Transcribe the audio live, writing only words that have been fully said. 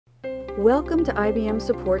Welcome to IBM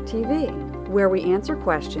Support TV, where we answer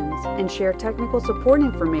questions and share technical support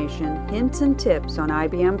information, hints, and tips on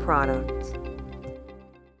IBM products.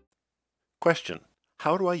 Question: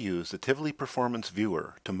 how do I use the Tivoli Performance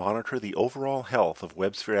Viewer to monitor the overall health of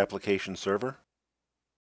WebSphere Application Server?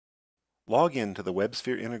 Log in to the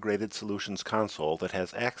WebSphere Integrated Solutions console that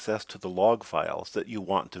has access to the log files that you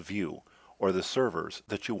want to view or the servers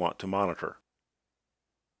that you want to monitor.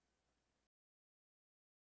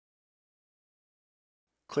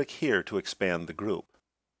 Click here to expand the group.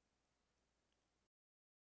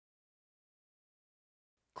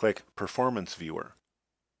 Click Performance Viewer.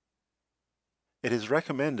 It is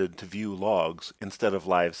recommended to view logs instead of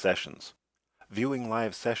live sessions. Viewing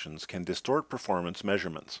live sessions can distort performance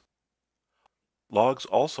measurements. Logs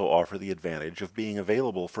also offer the advantage of being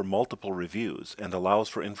available for multiple reviews and allows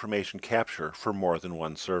for information capture for more than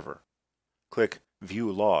one server. Click View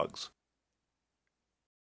Logs.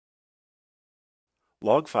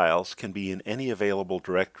 Log files can be in any available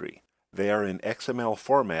directory. They are in XML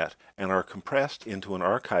format and are compressed into an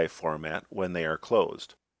archive format when they are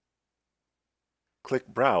closed. Click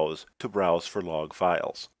Browse to browse for log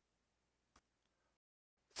files.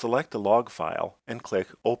 Select a log file and click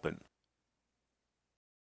Open.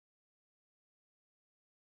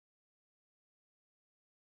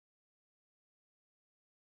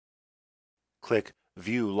 Click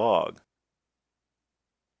View Log.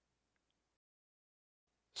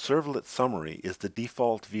 Servlet Summary is the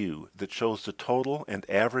default view that shows the total and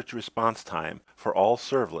average response time for all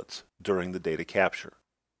servlets during the data capture.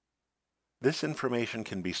 This information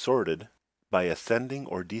can be sorted by ascending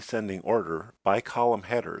or descending order by column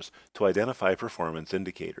headers to identify performance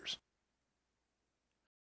indicators.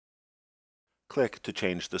 Click to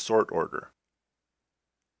change the sort order.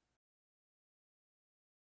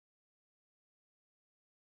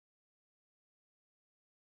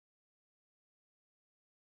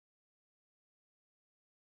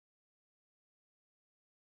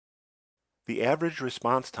 The average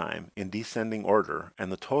response time in descending order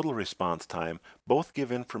and the total response time both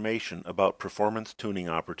give information about performance tuning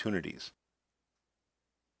opportunities.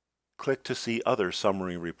 Click to see other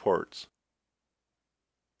summary reports.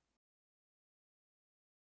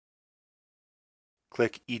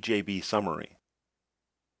 Click EJB Summary.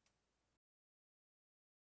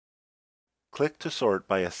 Click to sort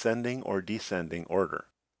by ascending or descending order.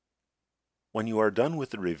 When you are done with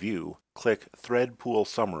the review, click Thread Pool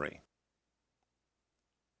Summary.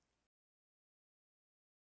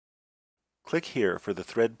 Click here for the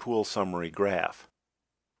Thread Pool Summary graph.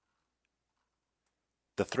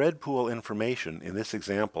 The thread pool information in this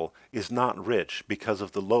example is not rich because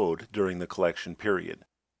of the load during the collection period.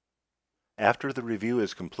 After the review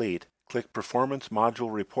is complete, click Performance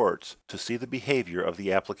Module Reports to see the behavior of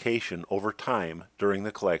the application over time during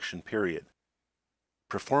the collection period.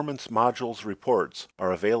 Performance Modules reports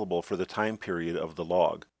are available for the time period of the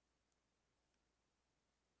log.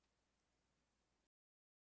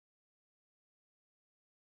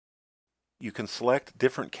 You can select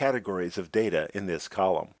different categories of data in this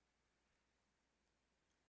column.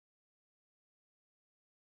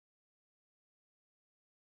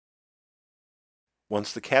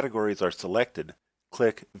 Once the categories are selected,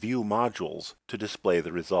 click View Modules to display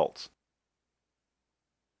the results.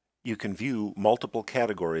 You can view multiple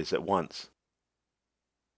categories at once.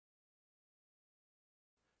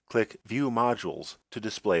 Click View Modules to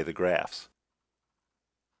display the graphs.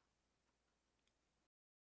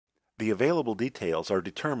 The available details are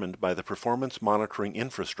determined by the Performance Monitoring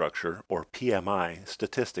Infrastructure, or PMI,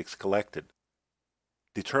 statistics collected.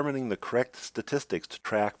 Determining the correct statistics to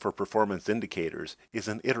track for performance indicators is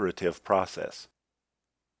an iterative process.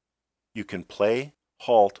 You can play,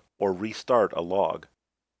 halt, or restart a log.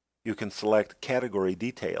 You can select category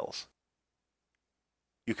details.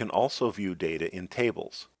 You can also view data in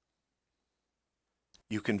tables.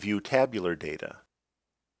 You can view tabular data.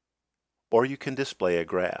 Or you can display a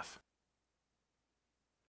graph.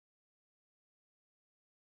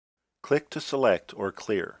 Click to select or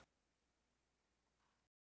clear.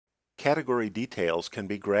 Category details can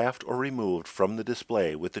be graphed or removed from the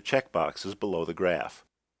display with the checkboxes below the graph.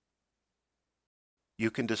 You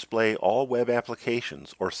can display all web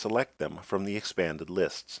applications or select them from the expanded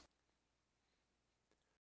lists.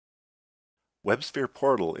 WebSphere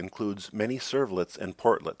Portal includes many servlets and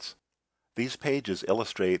portlets. These pages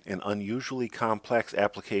illustrate an unusually complex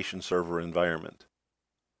application server environment.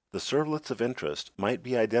 The servlets of interest might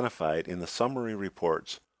be identified in the summary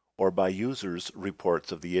reports or by users'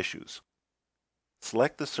 reports of the issues.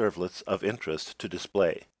 Select the servlets of interest to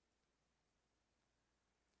display.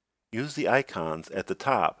 Use the icons at the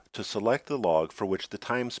top to select the log for which the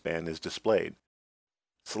time span is displayed.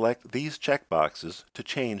 Select these checkboxes to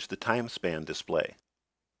change the time span display.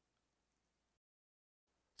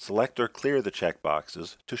 Select or clear the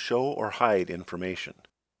checkboxes to show or hide information.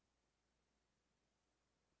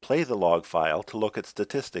 Play the log file to look at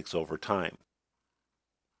statistics over time.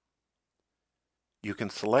 You can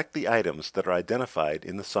select the items that are identified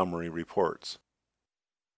in the summary reports.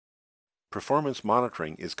 Performance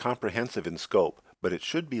monitoring is comprehensive in scope, but it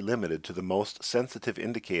should be limited to the most sensitive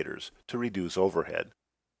indicators to reduce overhead.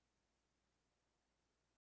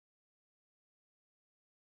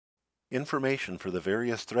 Information for the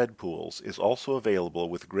various thread pools is also available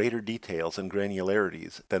with greater details and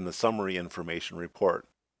granularities than the summary information report,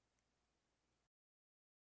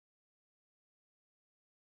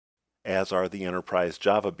 as are the enterprise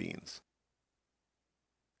Java beans.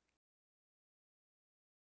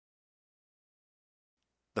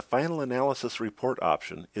 The final analysis report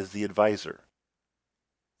option is the advisor.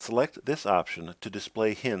 Select this option to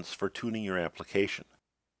display hints for tuning your application.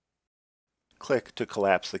 Click to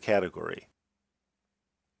collapse the category.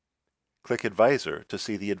 Click Advisor to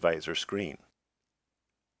see the Advisor screen.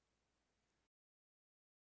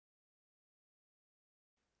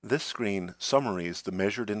 This screen summaries the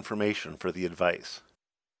measured information for the advice.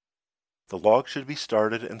 The log should be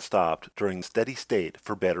started and stopped during steady state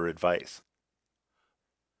for better advice.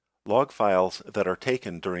 Log files that are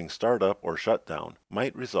taken during startup or shutdown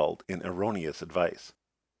might result in erroneous advice.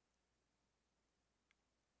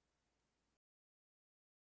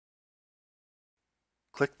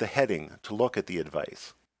 Click the heading to look at the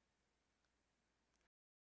advice.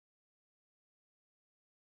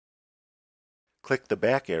 Click the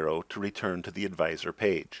back arrow to return to the advisor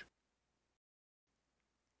page.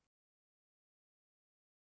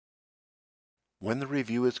 When the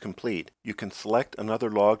review is complete, you can select another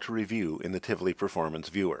log to review in the Tivoli Performance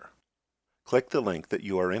Viewer. Click the link that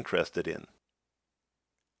you are interested in.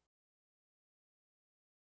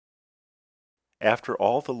 After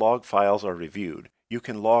all the log files are reviewed, you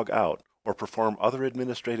can log out or perform other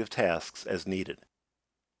administrative tasks as needed.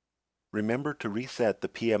 Remember to reset the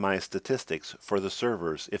PMI statistics for the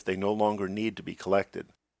servers if they no longer need to be collected.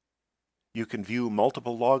 You can view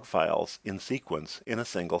multiple log files in sequence in a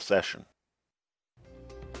single session.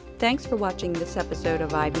 Thanks for watching this episode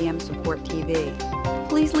of IBM Support TV.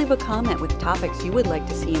 Please leave a comment with topics you would like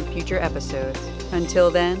to see in future episodes.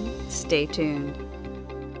 Until then, stay tuned.